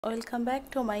Welcome back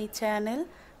to my channel.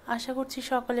 আশা করছি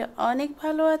সকলে অনেক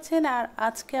ভালো আছেন। আর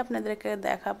আজকে আপনাদেরকে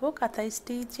দেখাবো কাঁথা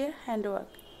স্টিচের হ্যান্ডওয়ার্ক।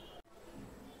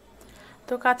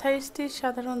 তো কাঁথা স্টিচ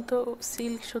সাধারণত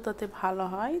সিল্ক সুতাতে ভালো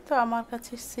হয়, তো আমার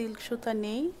কাছে সিল্ক সুতা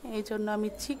নেই, এই জন্য আমি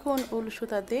চিকন উল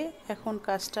সুতা দিয়ে এখন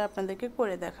কাজটা আপনাদেরকে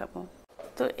করে দেখাবো।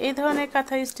 তো এই ধরনের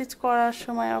কাঁথা স্টিচ করার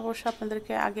সময় অবশ্য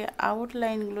আপনাদেরকে আগে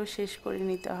আউটলাইনগুলো শেষ করে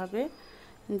নিতে হবে।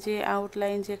 যে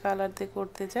আউটলাইন যে কালার দিয়ে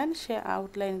করতে চান সে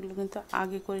আউটলাইনগুলো কিন্তু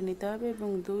আগে করে নিতে হবে এবং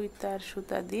 2 তার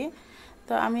সুতা দিয়ে।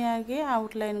 তো আমি আগে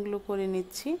আউটলাইনগুলো করে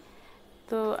নিচ্ছি।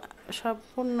 তো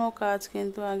সম্পূর্ণ কাজ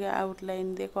কিন্তু আগে আউটলাইন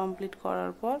দিয়ে কমপ্লিট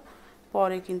করার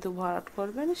পরে কিন্তু ভরাট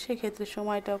করবেন, সেক্ষেত্রে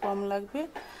সময়টাও কম লাগবে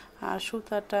আর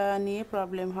সুতাটা নিয়ে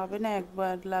প্রবলেম হবে না।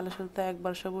 একবার লাল সুতা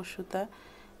একবার সবুজ সুতা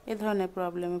এ ধরনের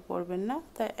প্রবলেমে পড়বেন না।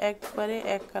 তাই একবারে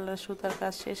এক কালার সুতার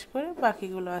কাজ শেষ করে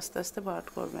বাকিগুলো আস্তে আস্তে ভরাট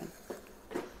করবেন।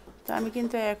 তো আমি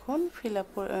কিন্তু এখন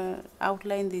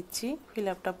আউটলাইন দিচ্ছি, ফিল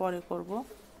আপটা পরে করব।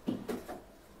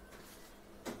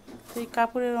 তো এই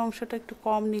কাপড়ের অংশটা একটু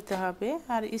কম নিতে হবে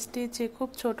আর স্টিচে খুব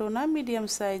ছোট না, মিডিয়াম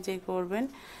সাইজে করবেন।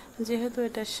 যেহেতু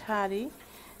এটা শাড়ি,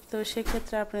 তো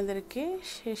সেক্ষেত্রে আপনাদেরকে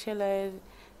সে সেলাইয়ের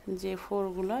যে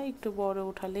ফোরগুলো একটু বড়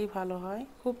উঠালেই ভালো হয়,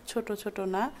 খুব ছোট ছোট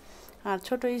না। আর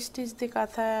ছোট স্টিচ দিয়ে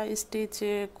কাঁথা স্টিচ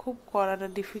খুব করাটা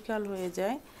ডিফিকাল্ট হয়ে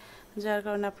যায়, যার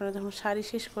কারণে আপনারা যখন শাড়ি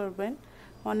শেষ করবেন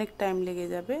অনেক টাইম লেগে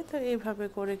যাবে। তো এইভাবে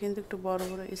করে কিন্তু একটু বড়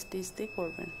বড় স্টিচ দিয়ে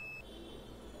করবেন।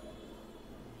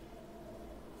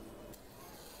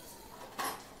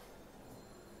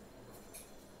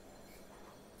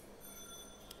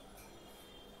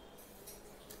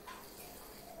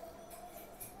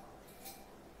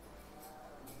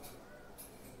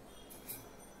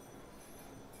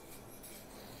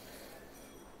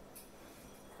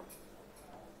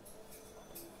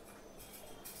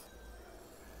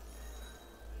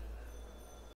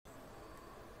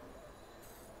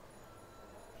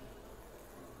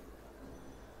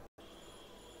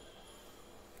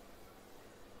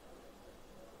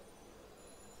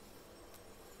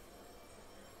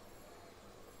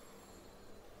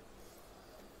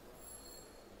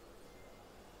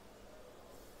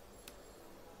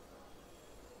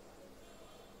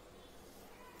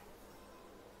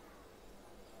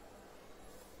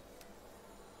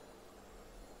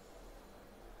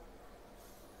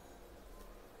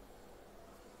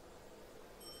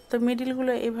 তো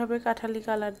মিডিলগুলো এভাবে কাঠালি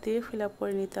কালার দিয়ে ফিল আপ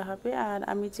করে নিতে হবে। আর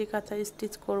আমি যে কাঁথা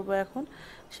স্টিচ করব এখন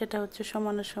সেটা হচ্ছে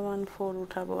সমান সমান ফোর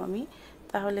উঠাবো আমি,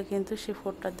 তাহলে কিন্তু সে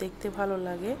ফোরটা দেখতে ভালো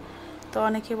লাগে। তো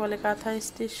অনেকে বলে কাঁথা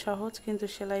স্টিচ সহজ, কিন্তু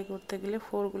সেলাই করতে গেলে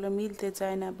ফোরগুলো মিলতে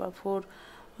চায় না, বা ফোর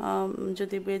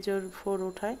যদি বেজোর ফোর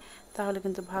উঠায় তাহলে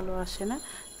কিন্তু ভালো আসে না।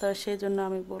 তো সেই জন্য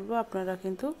আমি বলবো আপনারা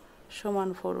কিন্তু সমান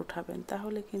ফোর উঠাবেন,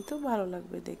 তাহলে কিন্তু ভালো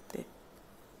লাগবে দেখতে।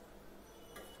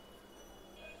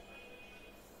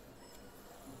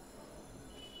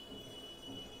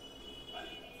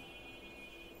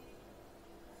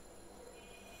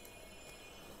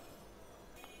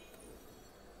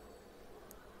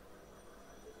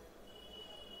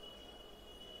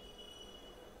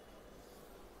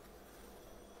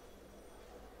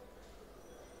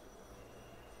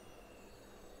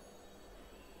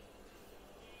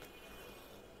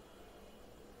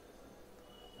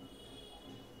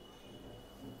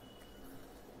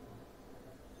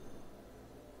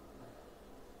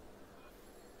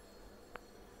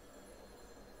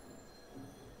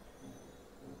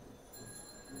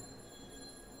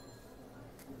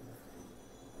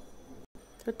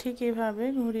 তো ঠিক এইভাবে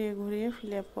ঘুরিয়ে ঘুরিয়ে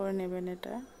ফিল আপ করে নেবেন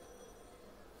এটা।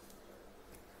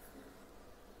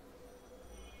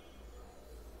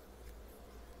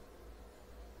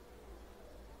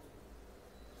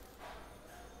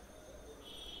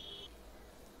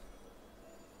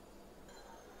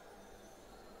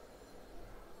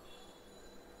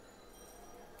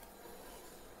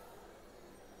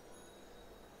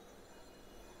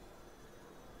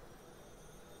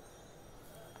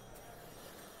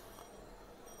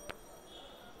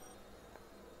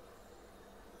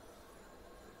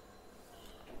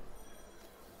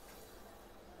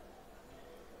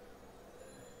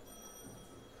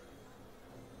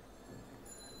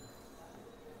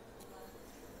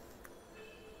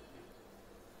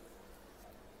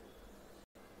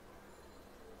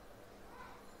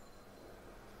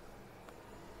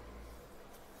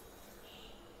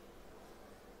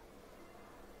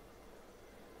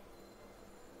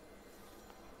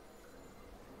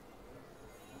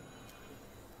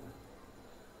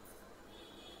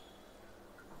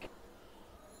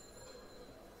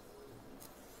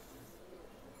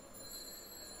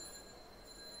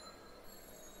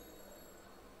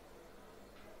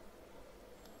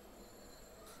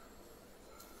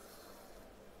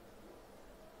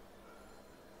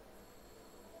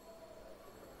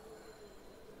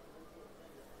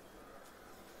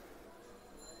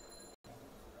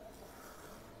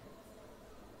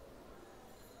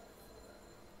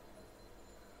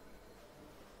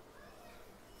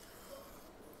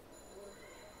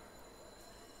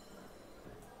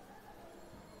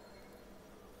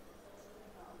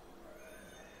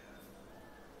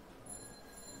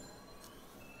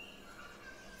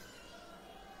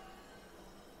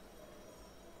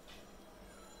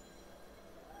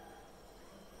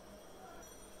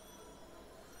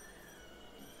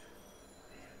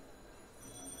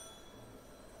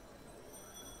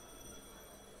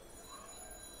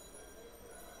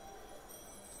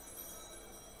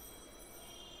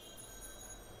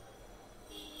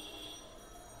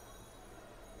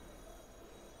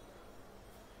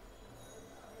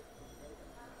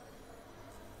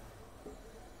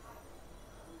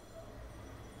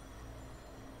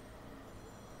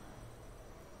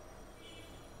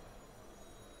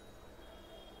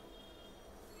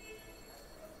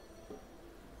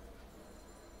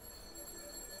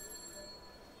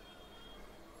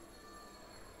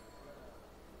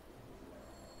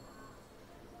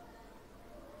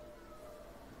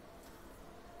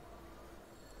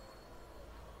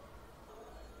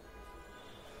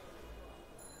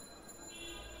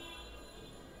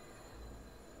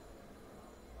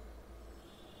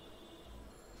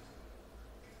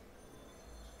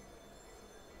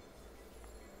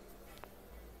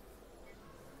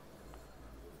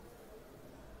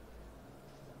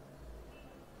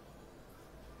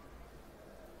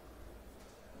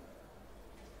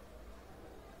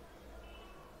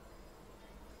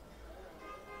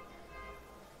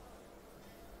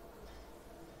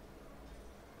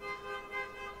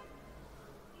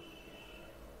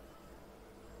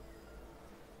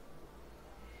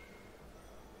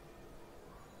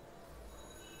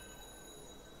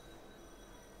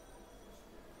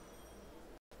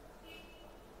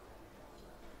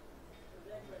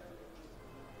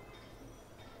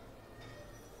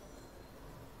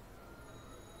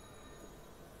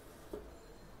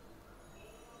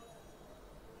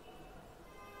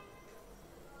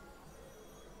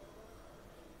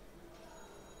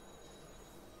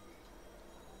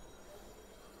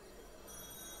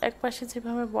 এক পাশে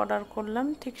যেভাবে বর্ডার করলাম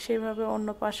ঠিক সেইভাবে অন্য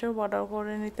পাশেও বর্ডার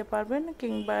করে নিতে পারবেন,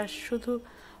 কিংবা শুধু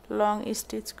লং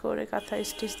স্টিচ করে কাঁথা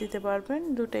স্টিচ দিতে পারবেন,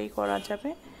 দুটাই করা যাবে।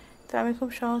 তো আমি খুব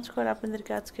সহজ করে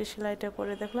আপনাদেরকে আজকে সেলাইটা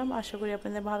করে দেখলাম। আশা করি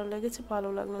আপনাদের ভালো লেগেছে। ভালো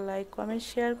লাগলে লাইক কমেন্ট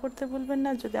শেয়ার করতে ভুলবেন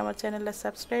না। যদি আমার চ্যানেলটা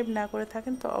সাবস্ক্রাইব না করে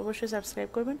থাকেন তো অবশ্যই সাবস্ক্রাইব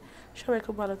করবেন। সবাই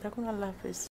খুব ভালো থাকুন। আল্লাহ হাফিজ।